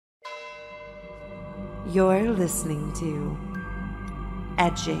You're listening to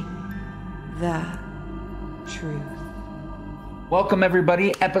Edging the Truth. Welcome,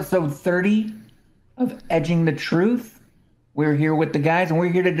 everybody. Episode 30 of Edging the Truth. We're here with the guys, and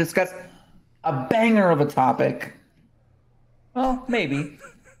we're here to discuss a banger of a topic. Well, maybe.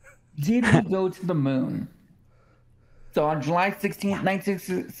 Did we go to the moon? So on July 16th,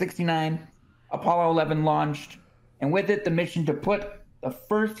 1969, Apollo 11 launched, and with it, the mission to put the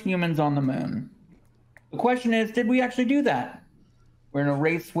first humans on the moon. The question is, did we actually do that? We're in a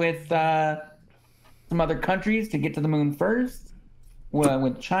race with some other countries to get to the moon first,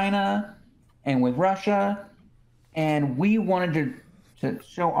 with China and with Russia, and we wanted to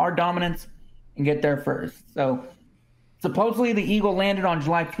show our dominance and get there first. So supposedly the Eagle landed on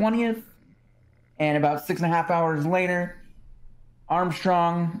July 20th, and about 6.5 hours later,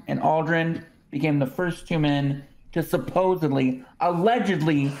 Armstrong and Aldrin became the first two men to supposedly,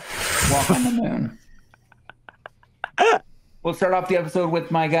 allegedly, walk on the moon. We'll start off the episode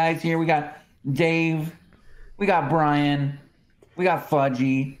with my guys here. We got Dave, we got Brian, we got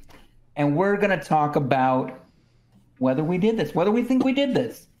Fudgy, and we're going to talk about whether we did this, whether we think we did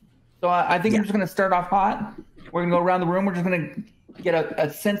this. So I think I'm just going to start off hot. We're going to go around the room. We're just going to get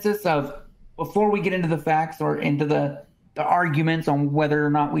a census of, before we get into the facts or into the arguments on whether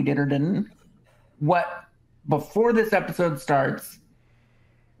or not we did or didn't, before this episode starts,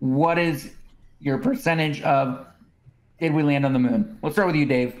 what is your percentage of did we land on the moon? We'll start with you,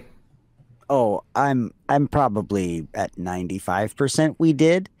 Dave. Oh, I'm probably at 95% we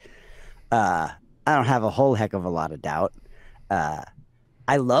did. I don't have a whole heck of a lot of doubt.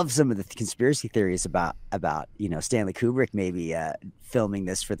 I love some of the conspiracy theories about Stanley Kubrick maybe filming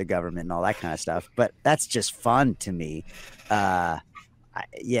this for the government and all that kind of stuff. But that's just fun to me. I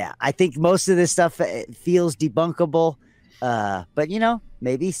think most of this stuff feels debunkable. But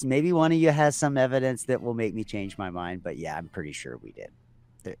maybe one of you has some evidence that will make me change my mind. But yeah, I'm pretty sure we did.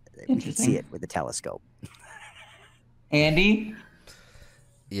 We can see it with the telescope. Andy?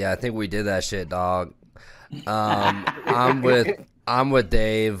 Yeah, I think we did that shit, dog. I'm with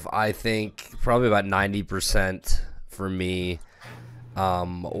Dave. I think probably about 90% for me.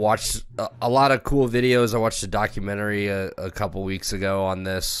 Watched a lot of cool videos. I watched a documentary a couple weeks ago on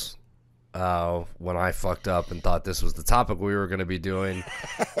this when I fucked up and thought this was the topic we were going to be doing.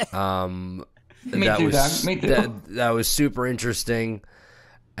 Me too. That was super interesting.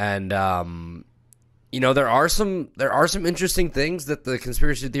 And there are some interesting things that the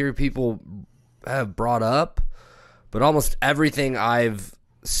conspiracy theory people have brought up, but almost everything I've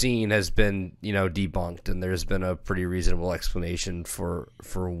seen has been debunked, and there's been a pretty reasonable explanation for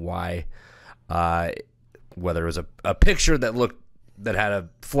why. Whether it was a picture that had a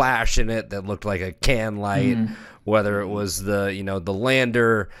flash in it that looked like a can light, whether it was the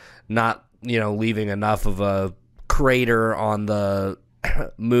lander not leaving enough of a crater on the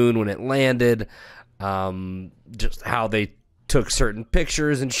moon when it landed, just how they took certain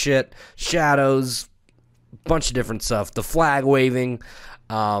pictures and shit, shadows, bunch of different stuff, the flag waving.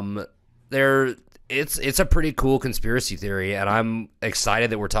 It's a pretty cool conspiracy theory, and I'm excited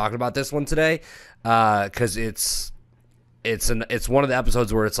that we're talking about this one today, because it's one of the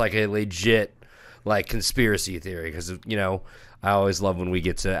episodes where it's like a legit conspiracy theory, because I always love when we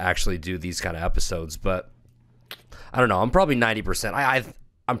get to actually do these kind of episodes. But I don't know, I'm probably 90%.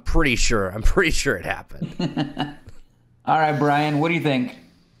 I'm pretty sure it happened. All right, Brian, what do you think?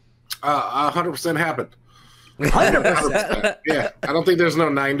 100% happened. 100%. Yeah, I don't think there's no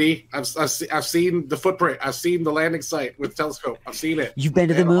 90. I've seen the footprint. I've seen the landing site with telescope. I've seen it. You've been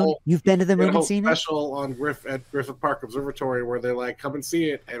to the moon? You've been to the moon and seen it? Special on Griffith Park Observatory where they're like, come and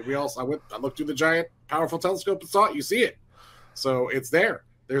see it. And I looked through the giant, powerful telescope and saw it. You see it. So it's there.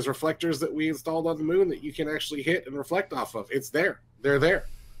 There's reflectors that we installed on the moon that you can actually hit and reflect off of. It's there. They're there.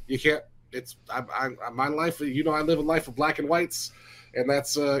 You can't. My life. I live a life of black and whites. And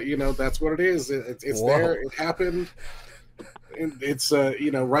that's that's what it is. It's there. It happened. It's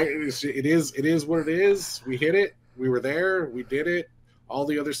right. It is what it is. We hit it. We were there. We did it. All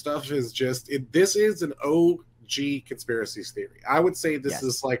the other stuff is just. This is an OG conspiracy theory. I would say this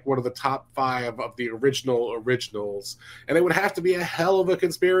is like one of the top 5 of the originals, and it would have to be a hell of a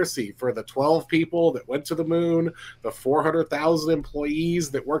conspiracy for the 12 people that went to the moon, the 400,000 employees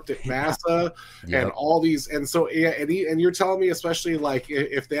that worked at NASA, and all these. And so, and you're telling me, especially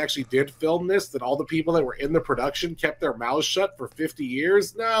if they actually did film this, that all the people that were in the production kept their mouths shut for 50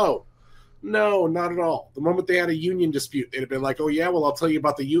 years? No, No, not at all. The moment they had a union dispute, they'd have been like, "Oh yeah, well I'll tell you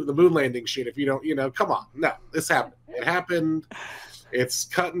about the moon landing shit if you don't, come on." No, this happened. It happened. It's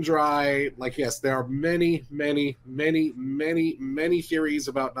cut and dry. Like, yes, there are many, many, many, many, many theories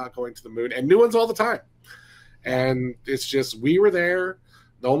about not going to the moon, and new ones all the time. And it's just, we were there.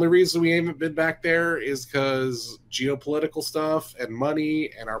 The only reason we haven't been back there is because geopolitical stuff and money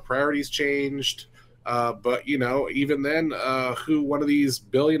and our priorities changed. But even then, one of these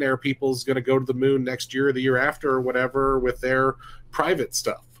billionaire people is going to go to the moon next year or the year after or whatever with their private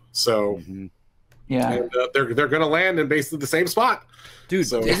stuff. So, yeah, and, they're going to land in basically the same spot. Dude,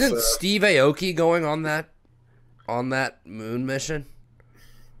 so isn't Steve Aoki going on that moon mission?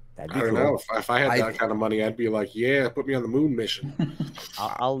 I don't know. If I had that kind of money, I'd be like, yeah, put me on the moon mission.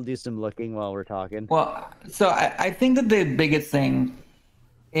 I'll do some looking while we're talking. Well, so I think that the biggest thing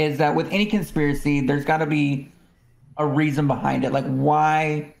is that with any conspiracy, there's got to be a reason behind it. Like,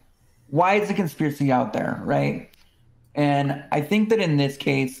 why is the conspiracy out there, right? And I think that in this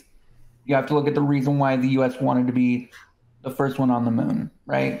case, you have to look at the reason why the U.S. wanted to be the first one on the moon,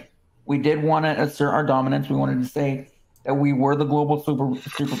 right? We did want to assert our dominance. We wanted to say that we were the global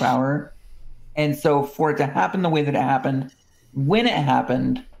superpower. And so for it to happen the way that it happened, when it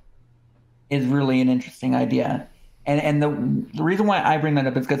happened, is really an interesting idea. And the reason why I bring that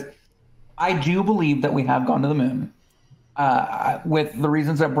up is because I do believe that we have gone to the moon. With the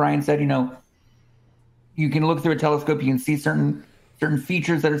reasons that Brian said, you can look through a telescope, you can see certain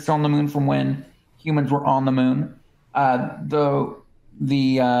features that are still on the moon from when humans were on the moon. The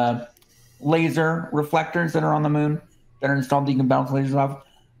laser reflectors that are on the moon that are installed that you can bounce lasers off.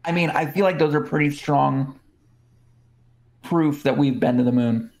 I mean, I feel like those are pretty strong proof that we've been to the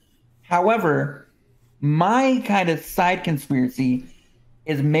moon. However, my kind of side conspiracy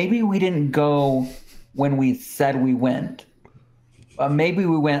is maybe we didn't go when we said we went, but maybe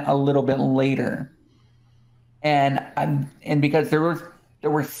we went a little bit later. And because there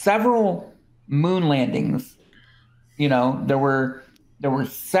were several moon landings, there were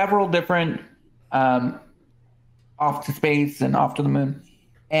several different off to space and off to the moon,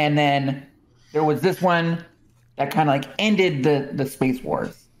 and then there was this one that kind of like ended the space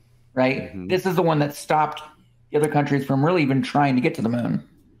wars, right? Mm-hmm. This is the one that stopped the other countries from really even trying to get to the moon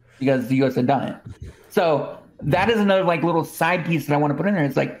because the U.S. had done it. So that is another like little side piece that I want to put in there.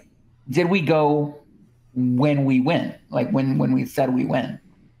 It's like, did we go when we went, like when we said we went?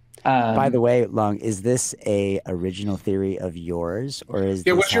 By the way, Long, is this a original theory of yours, or is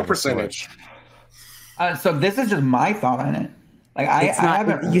what's your percentage? So this is just my thought on it. Like I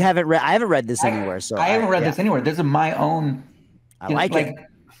haven't read this anywhere. So I haven't read this anywhere. This is my own. I like it.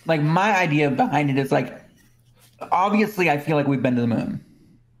 Like my idea behind it is like, obviously I feel like we've been to the moon.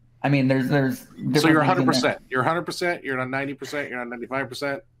 I mean, there's. So you're 100%. You're 100%. You're not 90%. You're not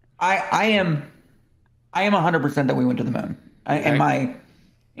 95%. I am 100% that we went to the moon.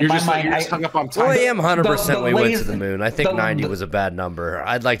 In my mind, you're just hung up on time. Well, I am 100% we went to the moon. I think 90 was a bad number.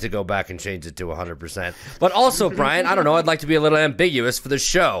 I'd like to go back and change it to 100%. But also, Brian, I don't know. I'd like to be a little ambiguous for the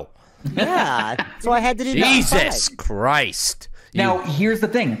show. Yeah, so I had to do Jesus Christ. Now, here's the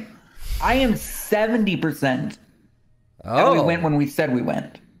thing. I am 70% that we went when we said we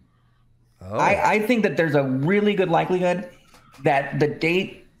went. Oh. I think that there's a really good likelihood that the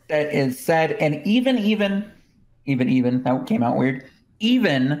date that is said, and even that came out weird.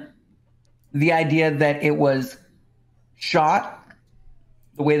 Even the idea that it was shot,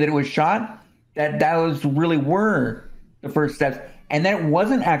 the way that it was shot, that those really were the first steps, and that it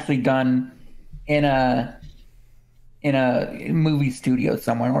wasn't actually done in a movie studio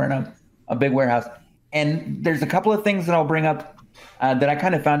somewhere or in a big warehouse. And there's a couple of things that I'll bring up that I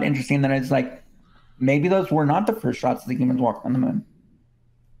kind of found interesting. That it's like maybe those were not the first shots the humans walked on the moon.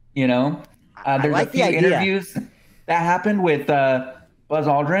 There's like a few interviews that happened with Buzz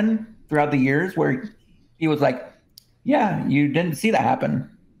Aldrin throughout the years where he was like, yeah, you didn't see that happen.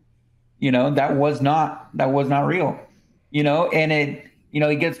 That was not real, and it,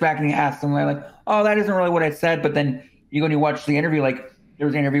 he gets back and he asks them like, oh, that isn't really what I said. But then you go and you watch the interview, like there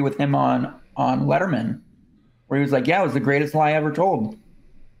was an interview with him on Letterman where he was like, yeah, it was the greatest lie ever told,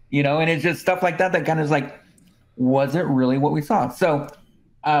 and it's just stuff like that kind of is like, was it really what we saw? So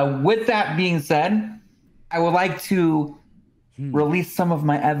with that being said, I would like to release some of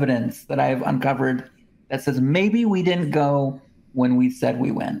my evidence that I've uncovered that says maybe we didn't go when we said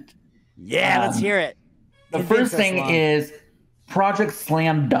we went. Yeah, let's hear it. The first thing is Project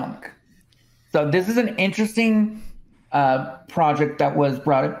Slam Dunk. So this is an interesting project that was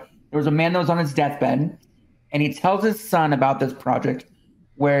brought up. There was a man that was on his deathbed, and he tells his son about this project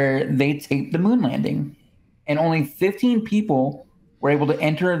where they taped the moon landing, and only 15 people were able to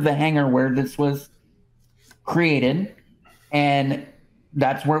enter the hangar where this was created, and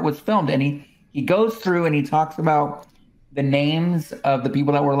that's where it was filmed. And he goes through and he talks about the names of the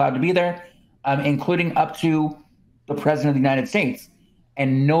people that were allowed to be there, including up to the president of the United States.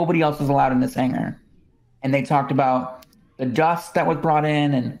 And nobody else was allowed in this hangar. And they talked about the dust that was brought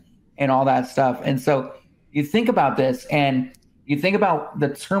in and all that stuff. And so you think about this, and you think about the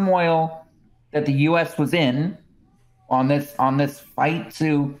turmoil that the U.S. was in on this fight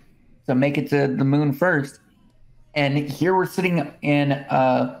to make it to the moon first. And here we're sitting in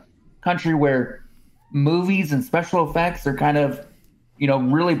a country where movies and special effects are kind of,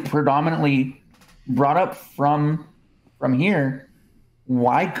 really predominantly brought up from here.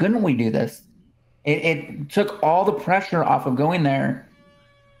 Why couldn't we do this? It took all the pressure off of going there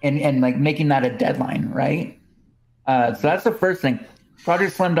and like making that a deadline, right? So that's the first thing.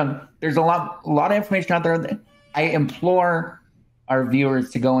 Project Slam Dunk. There's a lot of information out there that I implore our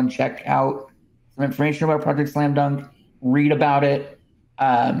viewers to go and check out some information about Project Slam Dunk, read about it,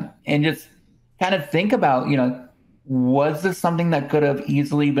 and just kind of think about, was this something that could have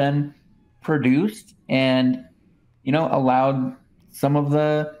easily been produced and, allowed some of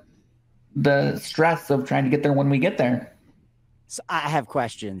the stress of trying to get there when we get there? So I have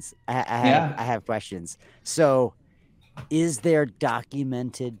questions. I have questions. So is there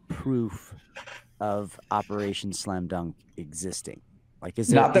documented proof of Operation Slam Dunk existing? Like, does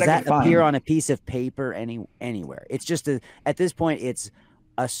that appear on a piece of paper anywhere? It's just at this point, it's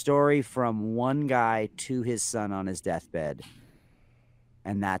a story from one guy to his son on his deathbed.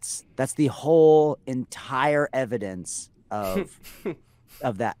 And that's the whole entire evidence of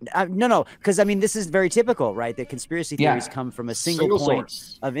that. No, because this is very typical, right? That conspiracy theories come from a single point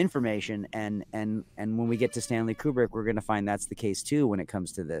source of information, and when we get to Stanley Kubrick, we're going to find that's the case too when it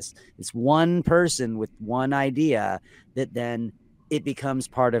comes to this. It's one person with one idea that then it becomes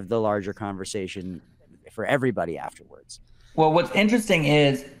part of the larger conversation for everybody afterwards. Well, what's interesting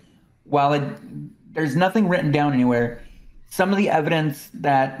is, while there's nothing written down anywhere, some of the evidence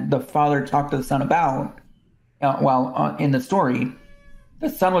that the father talked to the son about, in the story, the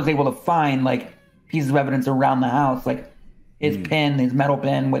son was able to find like pieces of evidence around the house, like his pen, his metal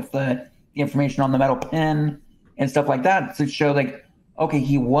pen with the information on the metal pen and stuff like that, to show like, okay,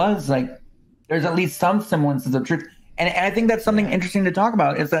 he was like, there's at least some semblances of truth. And I think that's something interesting to talk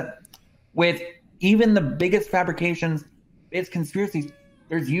about, is that with even the biggest fabrications, biggest conspiracies,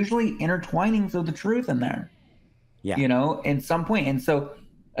 there's usually intertwinings of the truth in there. Yeah. In some point. And so,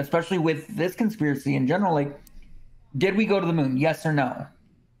 especially with this conspiracy in general, like, did we go to the moon? Yes or no?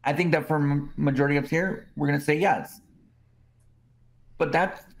 I think that for majority of us here, we're going to say yes. But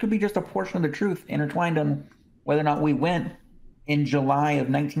that could be just a portion of the truth intertwined on whether or not we went in July of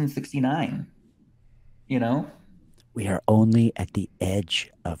 1969. We are only at the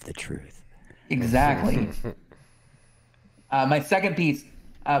edge of the truth. Exactly. My second piece,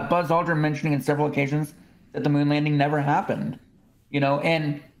 Buzz Aldrin mentioning in several occasions that the moon landing never happened.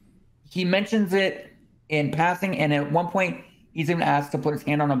 And he mentions it in passing, and at one point he's even asked to put his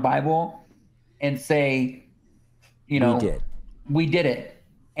hand on a Bible and say, we did it.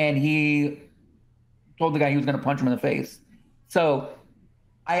 And he told the guy he was going to punch him in the face. So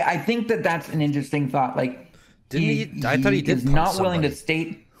I think that's an interesting thought. Like, I thought he did is not willing to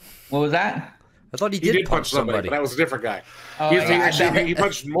state. What was that? I thought he did punch somebody, but that was a different guy. He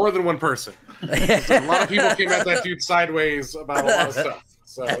punched more than one person. So a lot of people came at that dude sideways about a lot of stuff.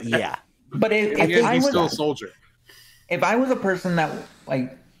 So yeah. But he's still a soldier. If I was a person that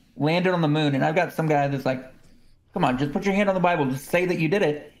like landed on the moon, and I've got some guy that's like, come on, just put your hand on the Bible, just say that you did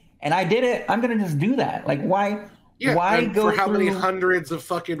it, and I did it, I'm gonna just do that. Like, why? Yeah, why go for how many hundreds of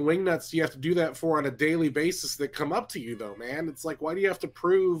fucking wingnuts do you have to do that for on a daily basis that come up to you, though, man? It's like, why do you have to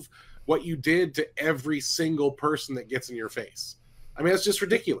prove what you did to every single person that gets in your face? I mean, that's just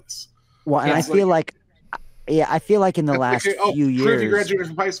ridiculous. Well, and I feel like in the last few years, prove you graduated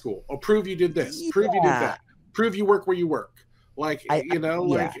from high school. Oh, prove you did this. Prove you did that. Prove you work where you work. Like,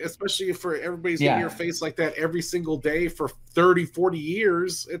 especially for everybody's in your face like that every single day for 30, 40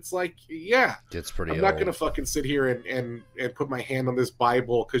 years. It's like, it's pretty I'm not going to fucking sit here and put my hand on this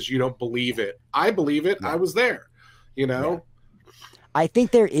Bible because you don't believe it. I believe it. I was there, Yeah. I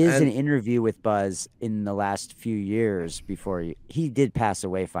think there is an interview with Buzz in the last few years before he did pass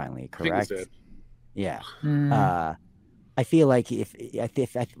away finally, correct? Yeah. I feel like if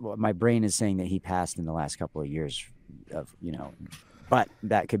my brain is saying that he passed in the last couple of years of, but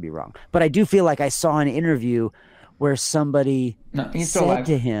that could be wrong. But I do feel like I saw an interview where somebody said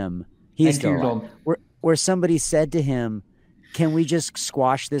to him, he's still alive, where somebody said to him, can we just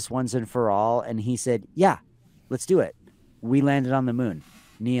squash this once and for all? And he said, yeah, let's do it. we landed on the moon,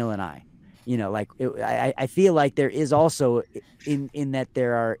 Neil and I. You know, like I feel like there is also in that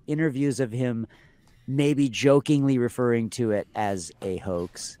there are interviews of him maybe jokingly referring to it as a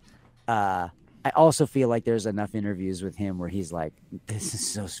hoax. I also feel like there's enough interviews with him where he's like, this is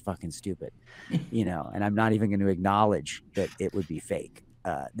so fucking stupid, you know, and I'm not even going to acknowledge that it would be fake.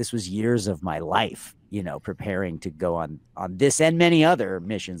 This was years of my life, you know, preparing to go on this and many other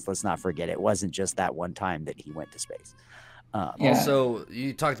missions. Let's not forget, it wasn't just that one time that he went to space. Also,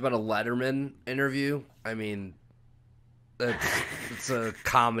 you talked about a Letterman interview. I mean, it's a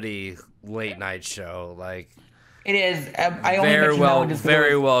comedy late night show. Like, It is. I only very mentioned that well, one just very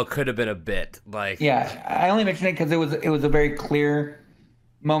because- well could have been a bit. Like, Yeah, I only mentioned it because it was a very clear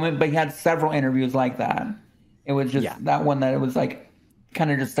moment, but he had several interviews like that. It was just that one that it was like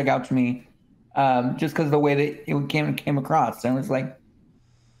kind of just stuck out to me, just because of the way that it came across, and it was like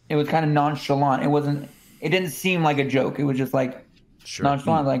it was kind of nonchalant. It didn't seem like a joke. It was just like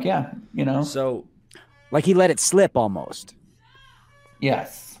nonchalant, like you know. So, like he let it slip almost.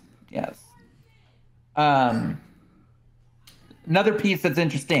 Yes. Another piece that's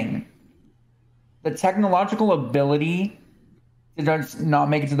interesting: the technological ability to just not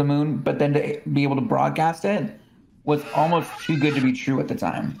make it to the moon, but then to be able to broadcast it, was almost too good to be true at the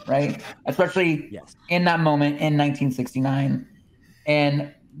time, right? Especially in that moment in 1969.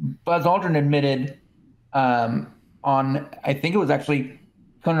 And Buzz Aldrin admitted on, I think it was actually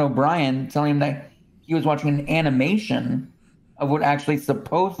Conan O'Brien telling him that he was watching an animation of what actually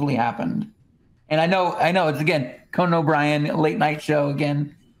supposedly happened. And I know it's, again, Conan O'Brien, late night show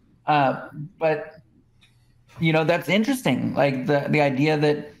again. But, you know, that's interesting. Like the idea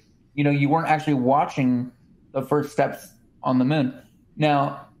that, you know, you weren't actually watching the first steps on the moon.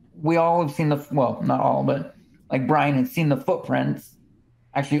 Now, we all have seen well, not all, but like Brian had seen the footprints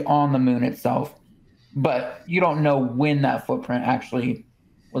actually on the moon itself. But you don't know when that footprint actually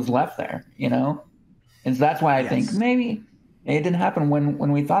was left there, you know? And so that's why I think maybe it didn't happen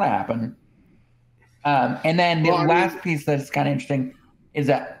when we thought it happened. And then the last piece that's kind of interesting is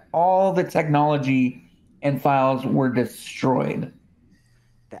that all the technology and files were destroyed.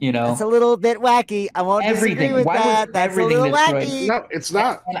 You know, it's a little bit wacky. I won't disagree with that. That's a little wacky. No, it's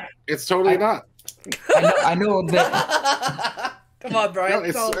not. It's totally not. I know that. Come on, Brian. No,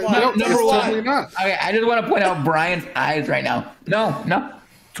 it's totally not. I just want to point out Brian's eyes right now. No,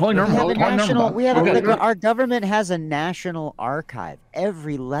 totally normal. Our government has a national archive.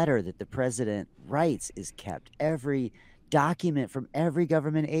 Every letter that the president writes is kept. Every document from every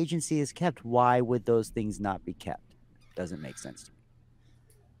government agency is kept. Why would those things not be kept? Doesn't make sense to me.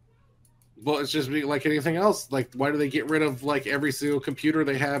 Well, it's just like anything else. Like, why do they get rid of like every single computer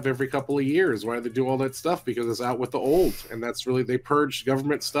they have every couple of years? Why do they do all that stuff? Because it's out with the old, and that's really, they purge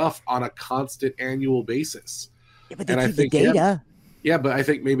government stuff on a constant annual basis. Yeah, but they keep the data. Yeah, but I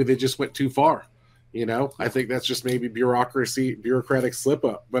think maybe they just went too far. You know, I think that's just maybe bureaucratic slip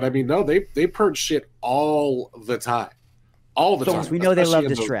up. But I mean, no, they purge shit all the time, time. We know they love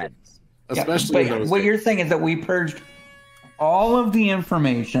to shred, especially. But what you're saying is that we purged all of the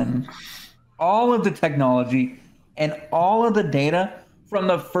information, all of the technology, and all of the data from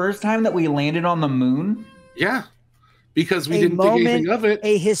the first time that we landed on the moon? Yeah, because we didn't think anything of it.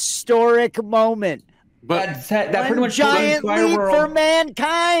 A historic moment. But that pretty much giant leap for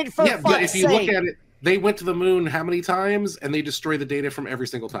mankind, for fuck's but if you sake. look at it, they went to the moon how many times, and they destroyed the data from every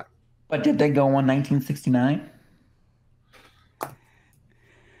single time. But did they go on 1969?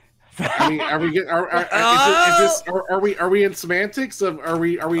 I mean, are we in semantics of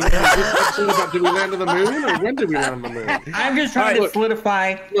is this episode about did we land on the moon or when did we land on the moon? I'm just trying to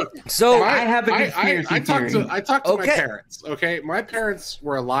solidify. So I have a conspiracy theory. I talked to my parents. Okay, my parents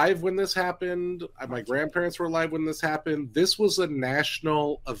were alive when this happened. My grandparents were alive when this happened. This was a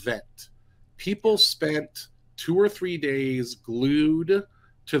national event. People spent 2 or 3 days glued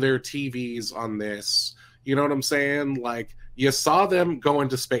to their TVs on this. You know what I'm saying? Like, you saw them go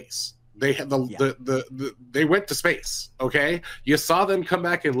into space. They had they went to space. Okay, you saw them come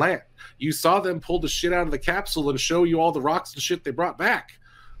back and land. You saw them pull the shit out of the capsule and show you all the rocks and shit they brought back.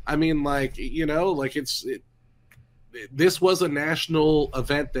 I mean, like, you know, like this was a national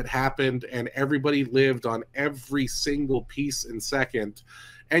event that happened, and everybody lived on every single piece and second.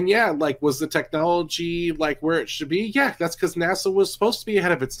 And yeah, like, was the technology like where it should be? Yeah, that's because NASA was supposed to be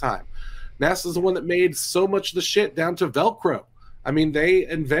ahead of its time. NASA's the one that made so much of the shit down to Velcro. I mean, they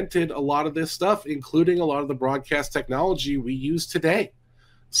invented a lot of this stuff, including a lot of the broadcast technology we use today.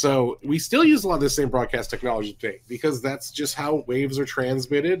 So we still use a lot of the same broadcast technology today because that's just how waves are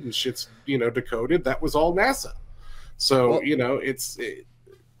transmitted and shit's, you know, decoded. That was all NASA. So, you know,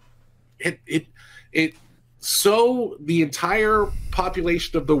 So the entire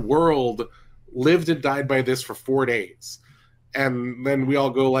population of the world lived and died by this for 4 days. And then we all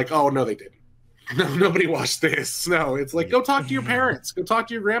go like, oh, no, they didn't. No, nobody watched this. No, it's like, go talk to your parents. Go talk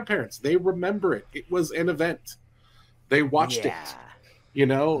to your grandparents. They remember it. It was an event. They watched it. You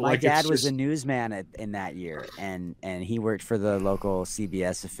know, my like dad was a newsman in that year, and he worked for the local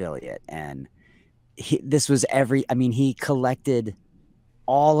CBS affiliate. And this was he collected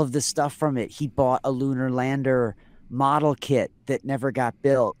all of the stuff from it. He bought a lunar lander model kit that never got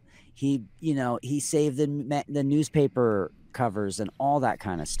built. He saved the newspaper covers and all that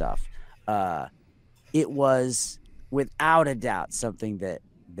kind of stuff. It was without a doubt something that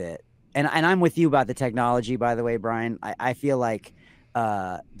and I'm with you about the technology, by the way, Brian. I feel like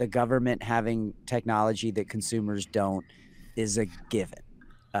the government having technology that consumers don't is a given.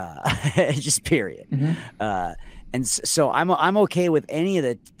 Just period. Mm-hmm. And so I'm okay with any of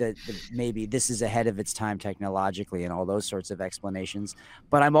the maybe this is ahead of its time technologically and all those sorts of explanations.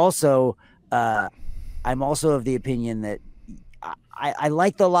 But I'm also of the opinion that I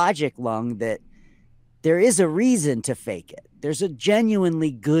like the logic, Lung, that there is a reason to fake it. There's a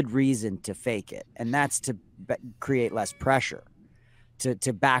genuinely good reason to fake it, and that's to create less pressure,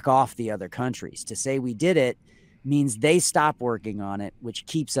 to back off the other countries. To say we did it means they stop working on it, which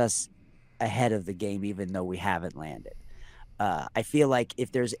keeps us ahead of the game, even though we haven't landed. I feel like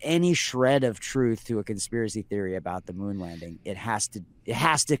if there's any shred of truth to a conspiracy theory about the moon landing, it has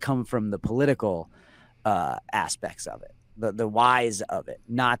to come from the political aspects of it, the whys of it,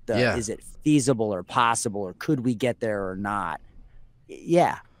 not is it feasible or possible or could we get there or not?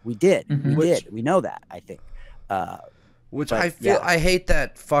 Yeah, we did. Mm-hmm. We did. We know that, I think. I hate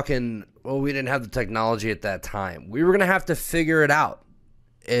that fucking, we didn't have the technology at that time. We were going to have to figure it out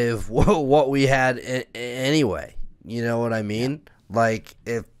if what we had anyway. You know what I mean? Yeah. Like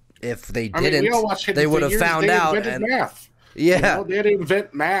if they didn't, they would have found out. And math. Yeah, they had to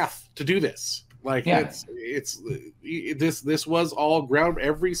invent math to do this. Like this was all ground,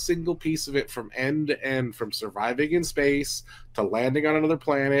 every single piece of it from end to end, from surviving in space to landing on another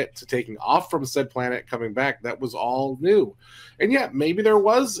planet to taking off from said planet, coming back. That was all new. And yeah, maybe there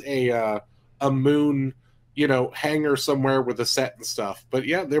was a moon, hangar somewhere with a set and stuff. But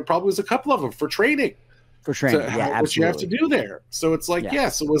yeah, there probably was a couple of them for training. For training, absolutely. What you have to do there. So it's like,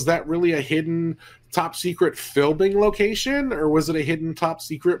 so was that really a hidden top secret filming location, or was it a hidden top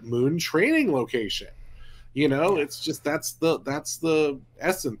secret moon training location? It's just that's the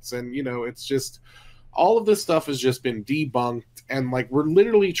essence. And it's just all of this stuff has just been debunked, and like we're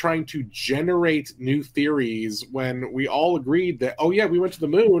literally trying to generate new theories when we all agreed that we went to the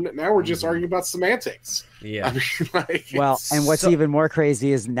moon. Now we're just arguing about semantics. Yeah. I mean, and what's even more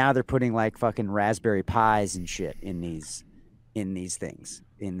crazy is now they're putting like fucking Raspberry Pis and shit in these things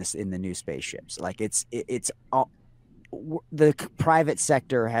in the new spaceships. Like it's all, the private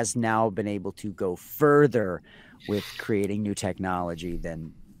sector has now been able to go further with creating new technology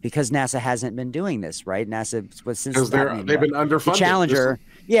than. Because NASA hasn't been doing this, right? NASA was since they've been underfunded. The Challenger,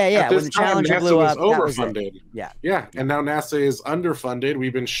 when the Challenger blew up, overfunded. Yeah, and now NASA is underfunded.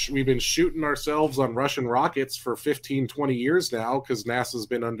 We've been shooting ourselves on Russian rockets for 15, 20 years now because NASA's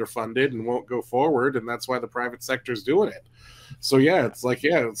been underfunded and won't go forward, and that's why the private sector's doing it. So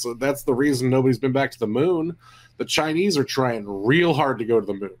so that's the reason nobody's been back to the moon. The Chinese are trying real hard to go to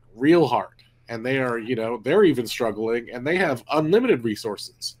the moon, real hard. And they are, they're even struggling, and they have unlimited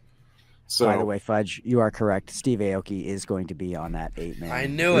resources. So, by the way, Fudge, you are correct. Steve Aoki is going to be on that 8-man. I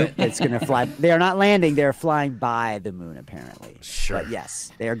knew it. It's going to fly. They are not landing. They're flying by the moon, apparently. Sure. But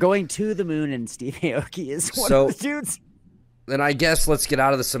yes, they are going to the moon, and Steve Aoki is one of the dudes. Then I guess let's get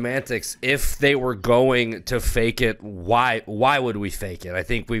out of the semantics. If they were going to fake it, why would we fake it? I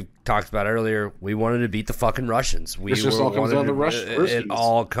think we've talked about earlier. We wanted to beat the fucking Russians. It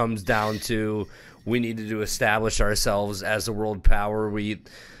all comes down to we needed to establish ourselves as a world power. Is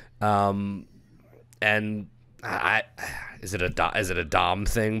it a Dom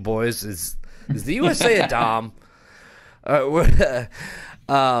thing, boys? Is the USA a Dom? But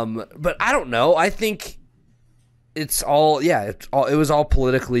I don't know. I think. It was all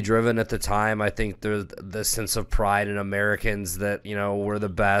politically driven at the time. I think the sense of pride in Americans that, we're the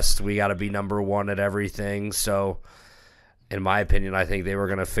best. We got to be number one at everything. So, in my opinion, I think they were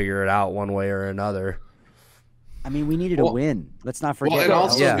going to figure it out one way or another. I mean, we needed a win. Let's not forget what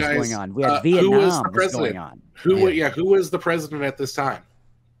else was going on. We had Vietnam who was the president? Going on. Who was the president at this time?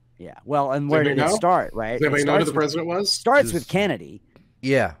 Yeah. Well, and where did it start, right? Does anybody know who the president was? Starts with Kennedy.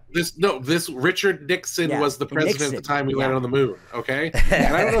 Yeah. This Richard Nixon was the president at the time we landed on the moon. Okay,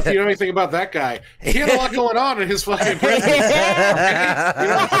 and I don't know if you know anything about that guy. He had a lot going on in his fucking presidency. Okay? You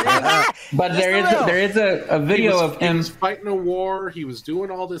know what I'm saying? But there is a video of him. He was fighting a war. He was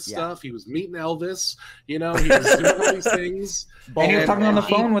doing all this stuff. He was meeting Elvis. You know, he was doing all these things. And he was talking on the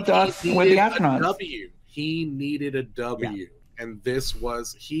phone with the astronauts. He needed a W. Yeah. And this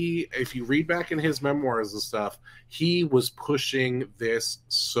was if you read back in his memoirs and stuff, he was pushing this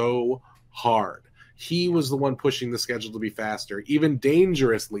so hard. He was the one pushing the schedule to be faster, even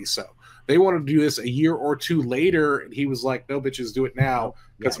dangerously so. They wanted to do this a year or two later, and he was like, no, bitches, do it now,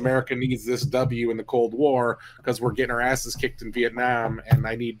 because America needs this W in the Cold War, because we're getting our asses kicked in Vietnam, and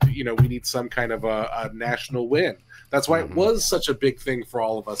we need some kind of a national win. That's why it was such a big thing for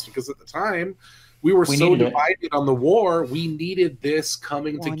all of us, because at the time, we were so divided on the war. We needed this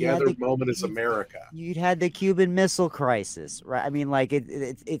coming together moment as America. You'd had the Cuban Missile Crisis, right? I mean, like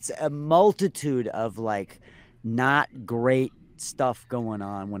it's a multitude of like not great stuff going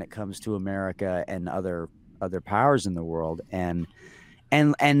on when it comes to America and other powers in the world, and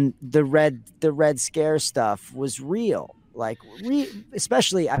the Red Scare stuff was real. Like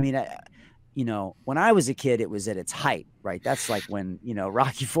especially, I mean. When I was a kid, it was at its height, right? That's like when,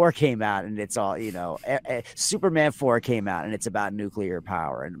 Rocky IV came out and it's all, Superman 4 came out and it's about nuclear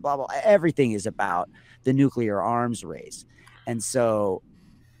power and blah, blah. Everything is about the nuclear arms race. And so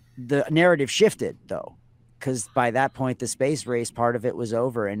the narrative shifted, though, because by that point, the space race part of it was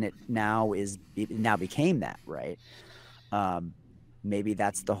over and it now became that, right? Maybe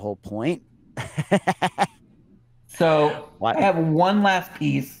that's the whole point. So I have one last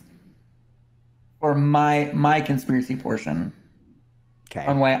piece for my conspiracy portion. Okay.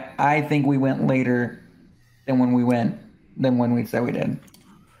 On why I think we went later than when we said we did.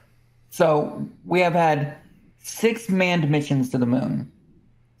 So we have had 6 manned missions to the moon,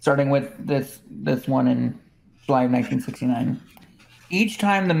 starting with this one in July of 1969. Each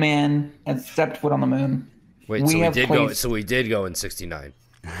time the man has stepped foot on the moon. Wait, so we did go in 69.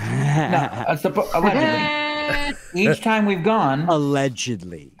 No, allegedly. Each time we've gone,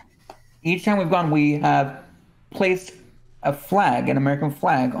 allegedly. Each time we've gone, we have placed an American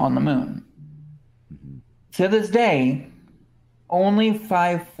flag on the moon. Mm-hmm. To this day, only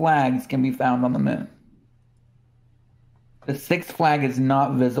 5 flags can be found on the moon. The 6th flag is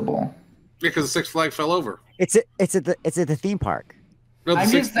not visible. Yeah, because the 6th flag fell over. It's at the theme park. No, the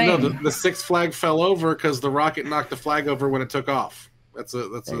 6th flag fell over because the rocket knocked the flag over when it took off. That's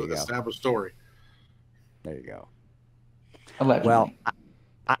an established story. There you go. Allegedly. Well.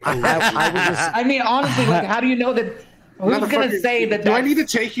 I mean, honestly, like, how do you know that? Who's going to say that? Do I need to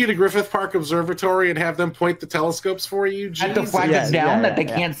take you to Griffith Park Observatory and have them point the telescopes for you? Jeez. At the flag that's down that they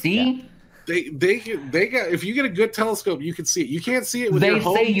can't see? They got. If you get a good telescope, you can see it. You can't see it with your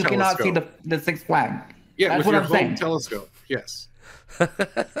home telescope. They say you cannot see the 6th flag. Yeah, that's with what your I'm home saying. Telescope. Yes.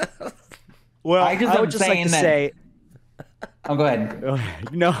 Well, I would just like to say. Oh, go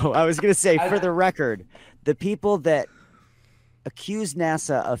ahead. No, I was going to say, for the record, the people that accused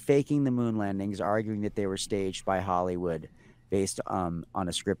NASA of faking the moon landings, arguing that they were staged by Hollywood based on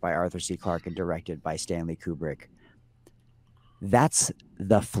a script by Arthur C. Clarke and directed by Stanley Kubrick. That's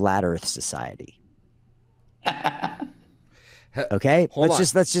the Flat Earth Society. Okay?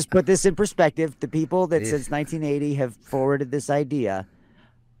 Let's just put this in perspective. The people that since 1980 have forwarded this idea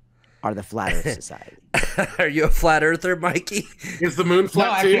are the Flat Earth Society. Are you a flat earther, Mikey? Is the moon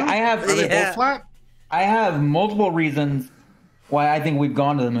flat too? Are they both flat? I have multiple reasons why I think we've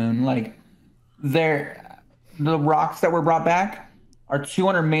gone to the moon. Like, the rocks that were brought back are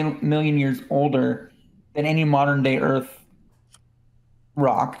 200 million years older than any modern day Earth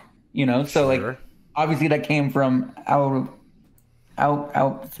rock. So like, obviously that came from out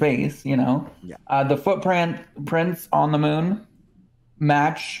space. Yeah. The footprints on the moon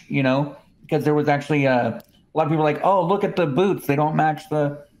match. Because there was actually a lot of people were like, oh, look at the boots, they don't match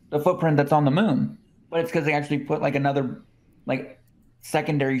the footprint that's on the moon. But it's because they actually put like another like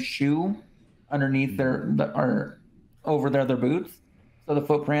secondary shoe underneath or over their other boots, so the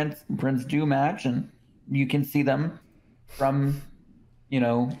prints do match, and you can see them from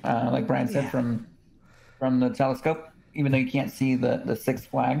like Brian said, from the telescope, even though you can't see the 6th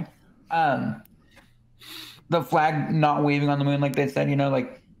flag. The flag not waving on the moon, like they said,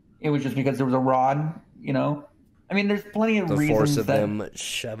 like it was just because there was a rod. I mean, there's plenty of reasons. The force of them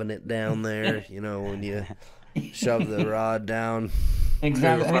shoving it down there, when you shove the rod down.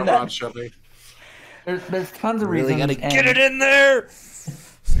 Exactly. I mean, rod shoving. There's tons of reasons. Really got to get it in there.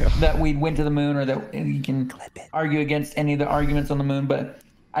 That we went to the moon, or that you can argue against any of the arguments on the moon. But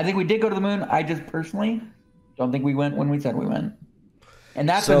I think we did go to the moon. I just personally don't think we went when we said we went. And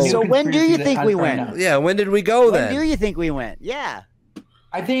that's So- a new So when do you conspiracy think that we I'm trying went? out. Yeah, when did we go When do then? you think we went? Yeah.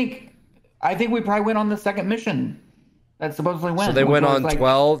 I think we probably went on the second mission that supposedly went. So they which went was on like,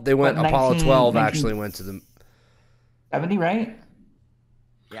 12. They went what, Apollo 19 12 actually went to the 70, right?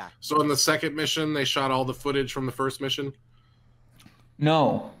 Yeah. So in the second mission, they shot all the footage from the first mission.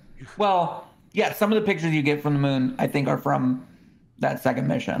 No. Well, yeah, some of the pictures you get from the moon, I think, are from that second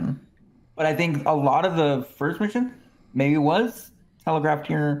mission. But I think a lot of the first mission maybe was telegraphed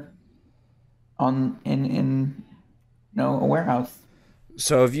here in a warehouse.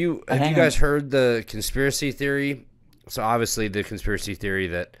 So have you hangar. guys heard the conspiracy theory? So obviously the conspiracy theory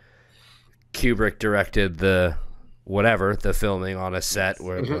that Kubrick directed the filming on a set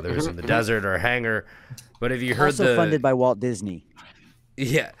whether it was in the desert or a hangar. But have you heard Also funded by Walt Disney.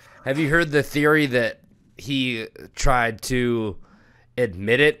 Yeah. Have you heard the theory that he tried to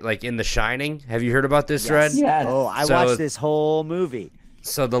admit it, like in The Shining? Have you heard about this, Red? Yes. Oh, I So- watched this whole movie.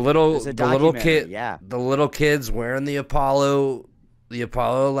 So the little There's a little documentary, kid, yeah. the little kid's wearing the Apollo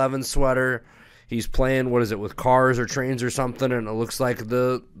 11 sweater. He's playing, what is it, with cars or trains or something, and it looks like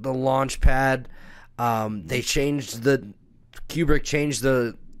the launch pad. Kubrick changed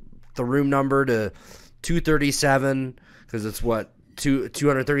the room number to 237 because it's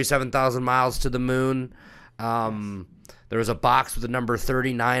 237,000 miles to the moon. There was a box with the number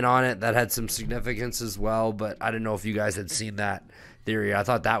 39 on it that had some significance as well, but I didn't know if you guys had seen that theory. I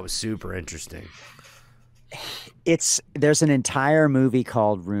thought that was super interesting. There's an entire movie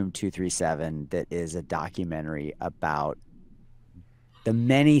called Room 237 that is a documentary about the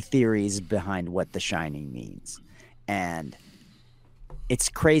many theories behind what The Shining means. And it's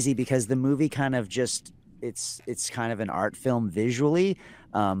crazy because the movie kind of just it's kind of an art film visually,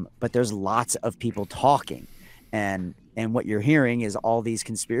 but there's lots of people talking, and what you're hearing is all these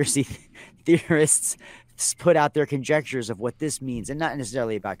conspiracy theorists put out their conjectures of what this means, and not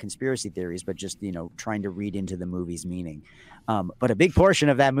necessarily about conspiracy theories, but just trying to read into the movie's meaning. But a big portion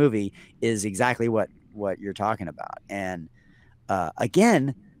of that movie is exactly what you're talking about. And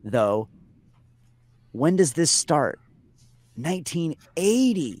again, though, when does this start?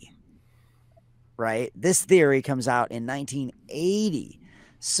 1980, right? This theory comes out in 1980.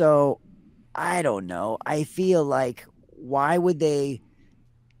 So I don't know. I feel like, why would they?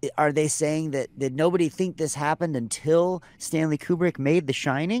 Are they saying that did nobody think this happened until Stanley Kubrick made The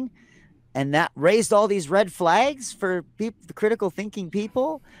Shining, and that raised all these red flags for people, the critical thinking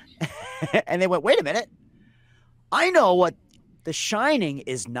people? And they went, wait a minute, I know what The Shining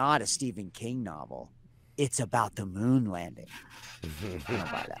is. Not a Stephen King novel. It's about the moon landing. I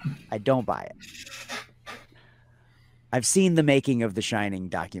don't buy that. I don't buy it. I've seen the making of The Shining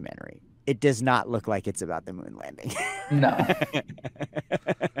documentary. It does not look like it's about the moon landing. No.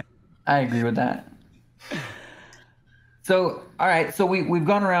 I agree with that. So, all right. So we've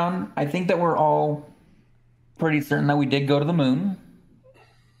gone around. I think that we're all pretty certain that we did go to the moon.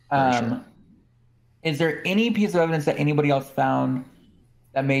 Sure. Is there any piece of evidence that anybody else found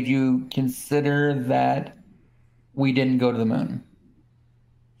that made you consider that we didn't go to the moon?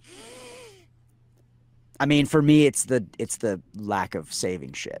 I mean, for me, it's the lack of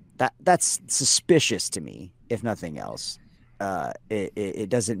saving shit. That's suspicious to me, if nothing else. It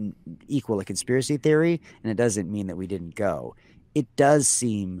doesn't equal a conspiracy theory, and it doesn't mean that we didn't go. It does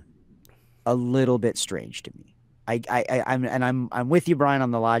seem a little bit strange to me. I'm with you, Brian, on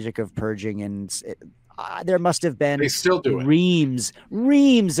the logic of purging, and there must have been They still do it.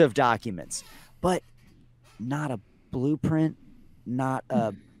 reams of documents, but not a blueprint, not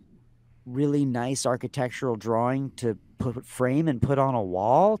a really nice architectural drawing to frame and put on a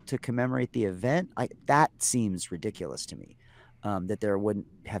wall to commemorate the event. That seems ridiculous to me. That there wouldn't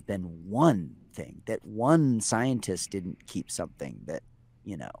have been one thing, that one scientist didn't keep something, that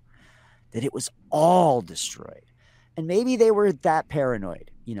that it was all destroyed. And maybe they were that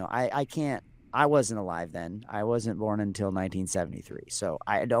paranoid. I wasn't alive then. I wasn't born until 1973. So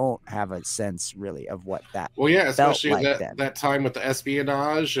I don't have a sense really of what that Well, yeah, felt especially like then. that time with the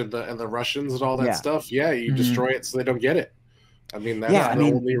espionage and the Russians and all that Yeah. stuff. Yeah, you Mhm. destroy it so they don't get it. I mean, that's Yeah,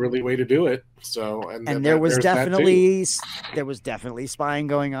 the only really way to do it. So, and there was there's that too. definitely spying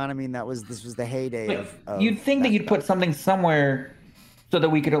going on. I mean, this was the heyday of You'd think that you'd put something somewhere so that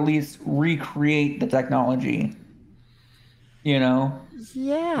we could at least recreate the technology.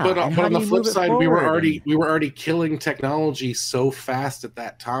 yeah. But and how on do the you flip move it side, we were forward? already killing technology so fast at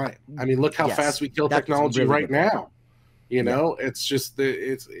that time. I mean, look how Yes, fast we kill that's a technology really right good point. now. It's just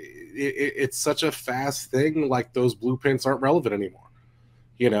it's such a fast thing. Like those blueprints aren't relevant anymore.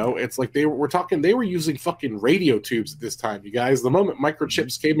 You know, it's like they were using fucking radio tubes at this time, you guys. The moment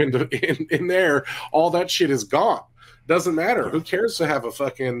microchips came in there, all that shit is gone. Doesn't matter. Who cares to have a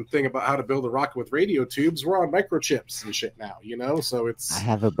fucking thing about how to build a rocket with radio tubes? We're on microchips and shit now, you know? So it's... I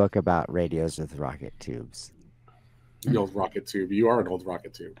have a book about radios with rocket tubes. The old rocket tube. You are an old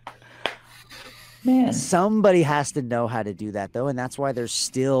rocket tube. Man, somebody has to know how to do that, though, and that's why there's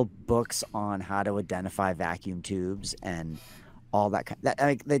still books on how to identify vacuum tubes and all that.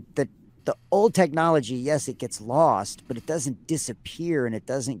 The old technology, yes, it gets lost, but it doesn't disappear, and it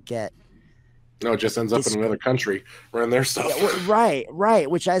doesn't get... No, it just ends up in another country running their stuff. Yeah,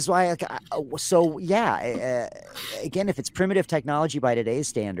 right. Which is why, again, if it's primitive technology by today's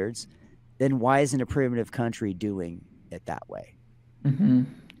standards, then why isn't a primitive country doing it that way? Mm-hmm.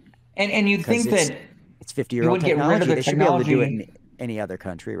 And you'd think that it's 50-year-old technology. They should be able to do it in any other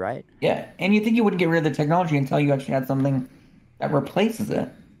country, right? Yeah, and you think you wouldn't get rid of the technology until you actually had something that replaces it,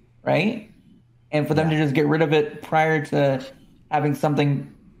 right? And for them to just get rid of it prior to having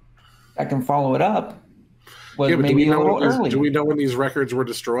something that can follow it up was maybe a little early. Do we know when these records were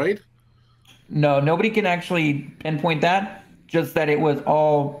destroyed? No, nobody can actually pinpoint that. Just that it was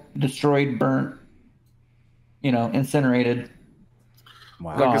all destroyed, burnt, incinerated.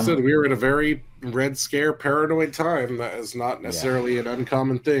 Wow. Like I said, we were in a very Red Scare paranoid time. That is not necessarily an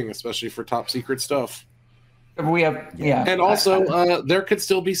uncommon thing, especially for top secret stuff. We have, and also there could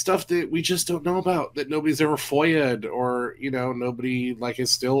still be stuff that we just don't know about, that nobody's ever FOIA'd, or nobody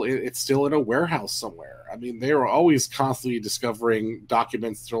it's still in a warehouse somewhere. I mean, they were always constantly discovering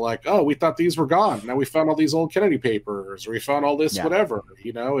documents that are like, oh, we thought these were gone, now we found all these old Kennedy papers, or we found all this whatever.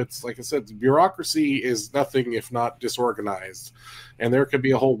 It's like I said, bureaucracy is nothing if not disorganized, and there could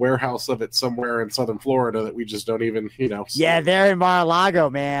be a whole warehouse of it somewhere in southern Florida that we just don't even Yeah, they're in Mar-a-Lago,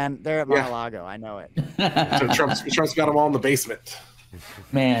 man. They're at Mar-a-Lago. I know it. So Trump's got them all in the basement.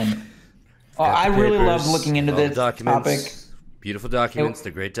 Man, I really loved looking into this topic. Beautiful documents.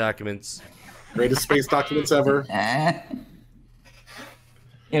 They're great documents. Greatest space documents ever.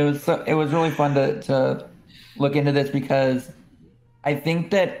 It was really fun to look into this, because I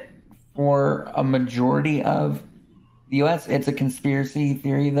think that for a majority of the U.S., it's a conspiracy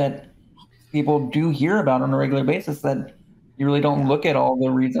theory that people do hear about on a regular basis, that you really don't look at all the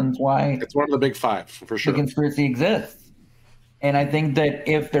reasons why. It's one of the big five, for sure. The conspiracy exists. And I think that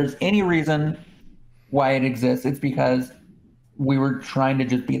if there's any reason why it exists, it's because we were trying to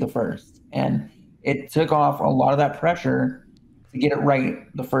just be the first. And it took off a lot of that pressure to get it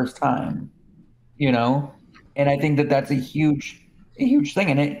right the first time, And I think that that's a huge thing.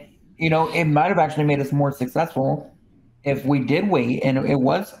 And it, it might have actually made us more successful if we did wait. And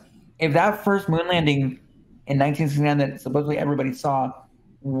if that first moon landing in 1969 that supposedly everybody saw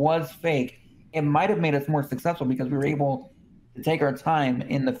was fake, it might have made us more successful, because we were able to take our time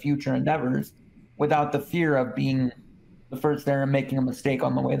in the future endeavors without the fear of being the first there and making a mistake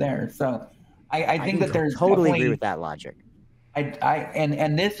on the way there. So I think that there's totally agree with that logic.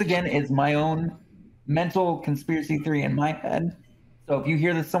 And this again is my own mental conspiracy theory in my head. So if you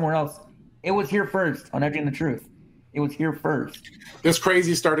hear this somewhere else, it was here first on Edging the Truth. It was here first. This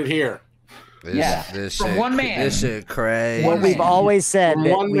crazy started here. This from shit, one man. This shit crazy. Well, we've always said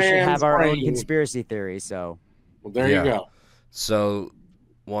that we should have our own conspiracy theory. So, well, there you go. So,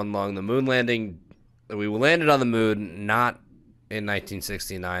 one long, the moon landing, we landed on the moon not in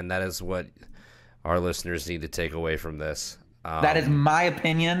 1969. That is what our listeners need to take away from this. That is my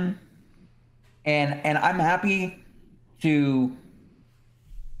opinion, and I'm happy to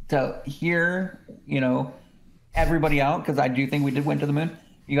hear everybody out, because I do think we did went to the moon.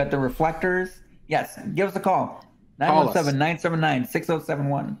 You got the reflectors. Yes, give us a call.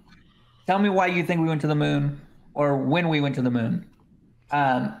 917-979-6071. Tell me why you think we went to the moon, or when we went to the moon.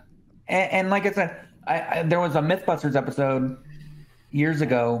 And like I said, there was a Mythbusters episode years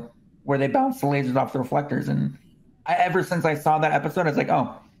ago where they bounced the lasers off the reflectors, and ever since I saw that episode, I was like,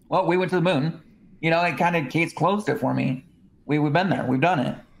 oh, well, we went to the moon. It kind of case closed it for me. We've been there. We've done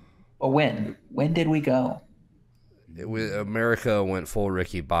it. But when? When did we go? America went full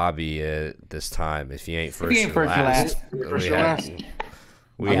Ricky Bobby at this time. If you ain't first, you're last.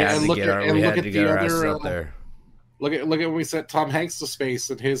 We had to get our asses up there. Look at when we sent Tom Hanks to space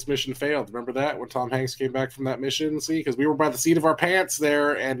and his mission failed. Remember that, when Tom Hanks came back from that mission? See, because we were by the seat of our pants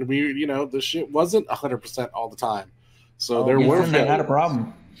there, and we, the shit wasn't 100% all the time. So there were failures. Had a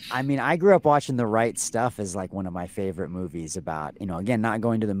problem. I mean, I grew up watching The Right Stuff as like one of my favorite movies about, again, not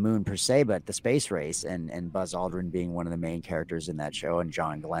going to the moon per se, but the space race, and Buzz Aldrin being one of the main characters in that show, and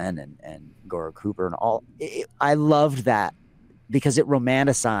John Glenn and Gore Cooper and all. I loved that because it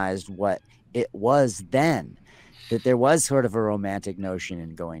romanticized what it was then. that there was sort of a romantic notion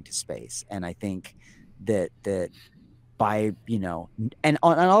in going to space. And I think that by, you know, and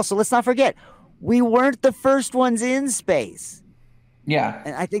also let's not forget, we weren't the first ones in space. Yeah.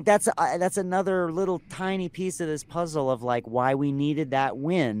 And I think that's another little tiny piece of this puzzle of like why we needed that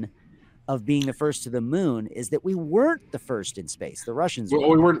win of being the first to the moon, is that we weren't the first in space. The Russians we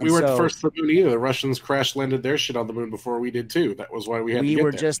weren't the first to the moon either. The Russians crash landed their shit on the moon before we did too. That was why we had to get there.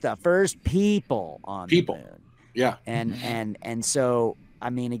 We were just the first people on the moon. Yeah. And so, I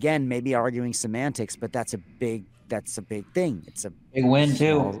mean, again, maybe arguing semantics, but that's a big thing. It's a big win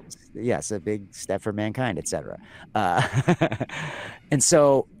too. Yes, a big step for mankind, etc. And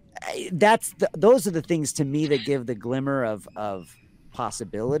so those are the things to me that give the glimmer of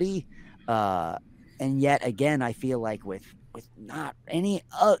possibility. And yet again, I feel like with not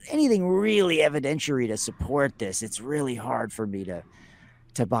anything really evidentiary to support this, it's really hard for me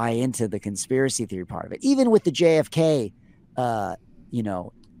to buy into the conspiracy theory part of it. Even with the JFK,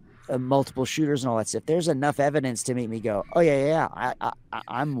 multiple shooters and all that stuff, there's enough evidence to make me go, oh yeah,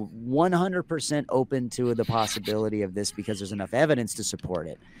 I'm 100% open to the possibility of this because there's enough evidence to support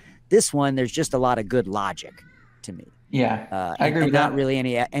it. This one, there's just a lot of good logic to me. Yeah, I agree with not that. Really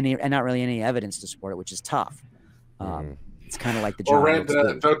not really any evidence to support it, which is tough. It's kind of like the John. Red,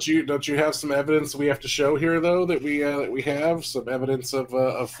 don't you have some evidence we have to show here though that we have some evidence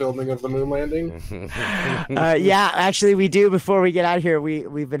of filming of the moon landing? Yeah, actually we do. Before we get out of here,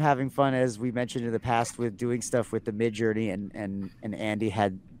 we've been having fun, as we mentioned in the past, with doing stuff with the Midjourney, and Andy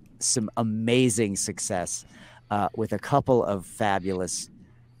had some amazing success with a couple of fabulous.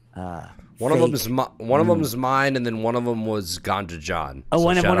 One of them is mine, and then one of them was Ganja John. Oh, so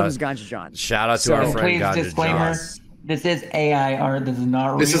one of them is Ganja John. Shout out to our friend Ganja disclaimer, John. This is AI art. This is not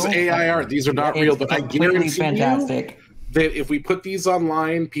real. This is AI art. These are not real, but I guarantee fantastic. That if we put these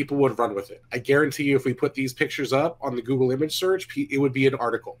online, people would run with it. I guarantee you, if we put these pictures up on the Google image search, it would be in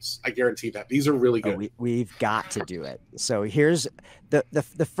articles. I guarantee that. These are really good. We've got to do it. So here's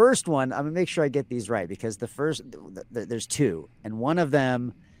the first one. I'm gonna make sure I get these right, because there's two, and one of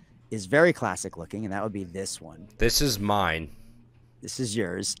them is very classic looking, and that would be this one. This is mine. This is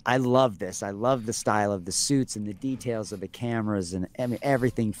yours. I love this. I love the style of the suits and the details of the cameras, and I mean,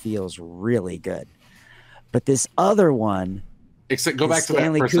 everything feels really good. But this other one, go back to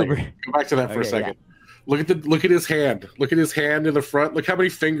that for a second. Go back to that for a second. Yeah. Look at his hand. Look at his hand in the front. Look how many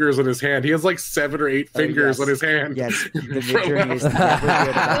fingers on his hand. He has like 7 or 8 fingers on his hand. Yes, the Midjourney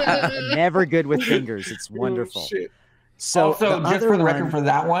is never good with fingers. It's wonderful. Oh, so also, just for the record, for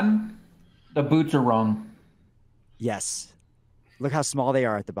that one, the boots are wrong. Yes. Look how small they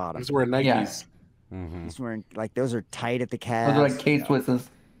are at the bottom. He's wearing Nikes. Yeah. He's wearing, like, those are tight at the calves. Those are like K-Swisses.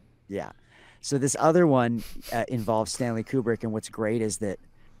 Yeah. So this other one involves Stanley Kubrick, and what's great is that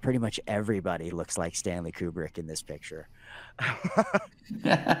pretty much everybody looks like Stanley Kubrick in this picture.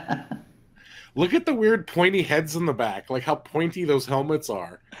 Look at the weird pointy heads in the back, like how pointy those helmets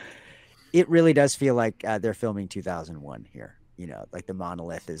are. It really does feel like they're filming 2001 here. You know, like the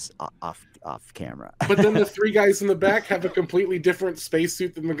monolith is off camera. But then the 3 guys in the back have a completely different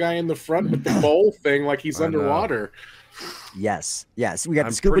spacesuit than the guy in the front with the bowl thing, like he's underwater. Yes. We got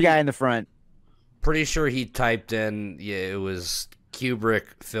the scuba guy in the front. Pretty sure he typed in, it was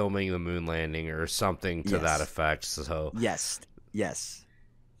Kubrick filming the moon landing or something to that effect. So yes,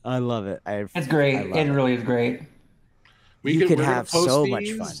 I love it. It's great. It really is great. You could have so much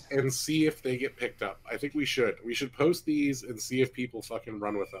fun and see if they get picked up. I think we should. We should post these and see if people fucking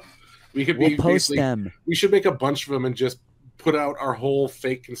run with them. We'll post them. We should make a bunch of them and just put out our whole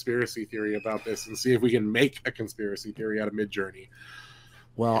fake conspiracy theory about this and see if we can make a conspiracy theory out of Midjourney.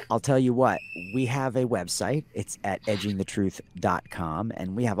 Well, I'll tell you what, we have a website. It's at edgingthetruth.com,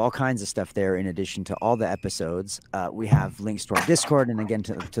 and we have all kinds of stuff there in addition to all the episodes. We have links to our Discord and, again,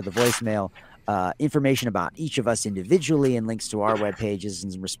 to the voicemail, information about each of us individually, and links to our web pages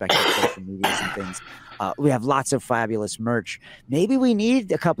and respective social medias and things. We have lots of fabulous merch. Maybe we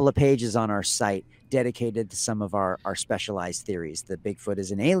need a couple of pages on our site dedicated to some of our specialized theories. The Bigfoot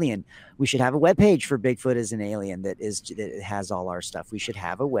is an alien. We should have a webpage for Bigfoot is an alien that has all our stuff. We should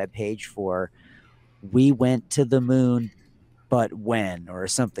have a webpage for we went to the moon, but when, or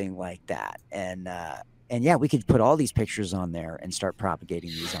something like that. And yeah, we could put all these pictures on there and start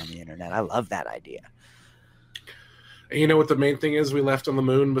propagating these on the internet. I love that idea. And you know what the main thing is we left on the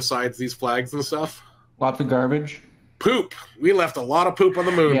moon besides these flags and stuff? Lots of garbage. Poop. We left a lot of poop on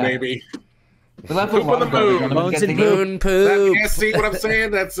the moon, baby. We left poop on the moon. Moon poop. See what I'm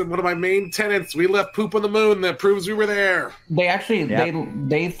saying? That's one of my main tenets. We left poop on the moon. That proves we were there. They actually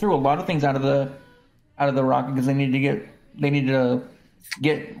they threw a lot of things out of the rocket because they needed to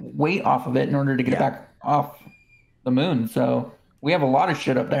get weight off of it in order to get it back off. the moon. So we have a lot of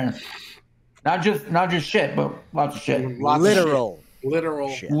shit up there. Not just shit, but lots of shit. Lots Literal. of shit. Literal.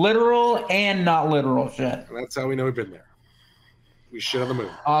 Shit. Literal and not literal shit. And that's how we know we've been there. We shit on the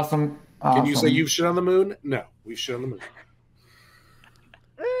moon. Awesome. Can you say you've shit on the moon? No, we've shit on the moon.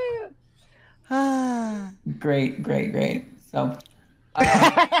 Great. So,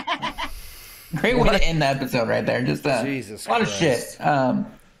 great way to end the episode right there. Just Jesus a lot Christ. of shit.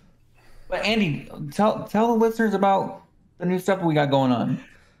 But Andy, tell the listeners about the new stuff we got going on.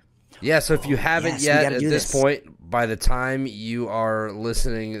 Yeah, so if you haven't Yes, we yet gotta at do this this. point, by the time you are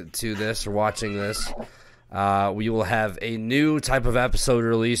listening to this or watching this, we will have a new type of episode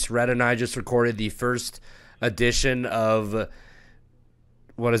released. Red and I just recorded the first edition of,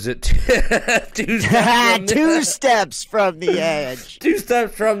 what is it? Two steps from the edge. Two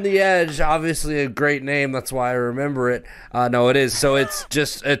Steps from the Edge. Obviously a great name. That's why I remember it. No, it is. So it's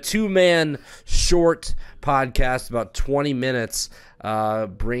just a 2-man short podcast, about 20 minutes,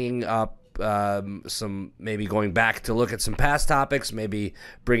 bringing up some, maybe going back to look at some past topics, maybe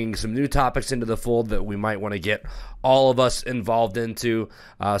bringing some new topics into the fold that we might want to get all of us involved into.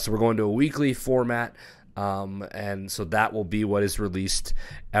 So we're going to a weekly format. And so that will be what is released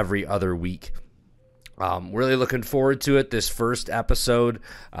every other week. Really looking forward to it. This first episode,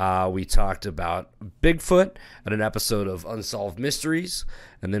 we talked about Bigfoot and an episode of Unsolved Mysteries.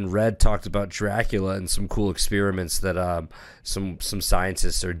 And then Red talked about Dracula and some cool experiments that some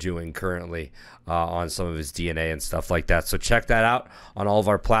scientists are doing currently on some of his DNA and stuff like that. So check that out on all of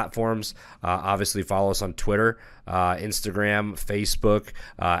our platforms. Obviously, follow us on Twitter, Instagram, Facebook,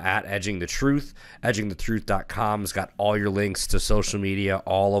 at Edging the Truth. EdgingTheTruth.com has got all your links to social media,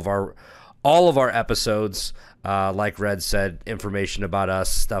 all of our episodes, like Red said, information about us,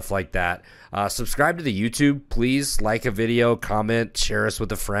 stuff like that. Subscribe to the YouTube, please. Like a video, comment, share us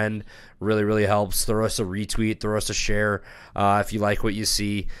with a friend. Really, really helps. Throw us a retweet, throw us a share. If you like what you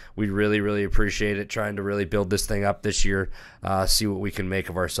see, we'd really, really appreciate it. Trying to really build this thing up this year, see what we can make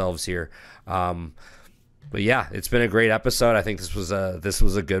of ourselves here. But yeah, it's been a great episode. I think this was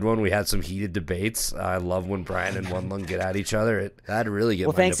a good one. We had some heated debates. I love when Brian and One Lung get at each other. That'd really get.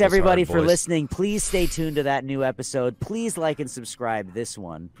 Well, my thanks nipples everybody hard, for boys. listening. Please stay tuned to that new episode. Please like and subscribe this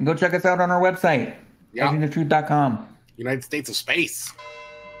one. And go check us out on our website, Yeah. edgingthetruth.com. United States of Space.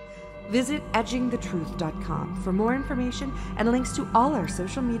 Visit edgingthetruth.com for more information and links to all our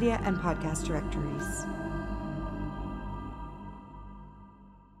social media and podcast directories.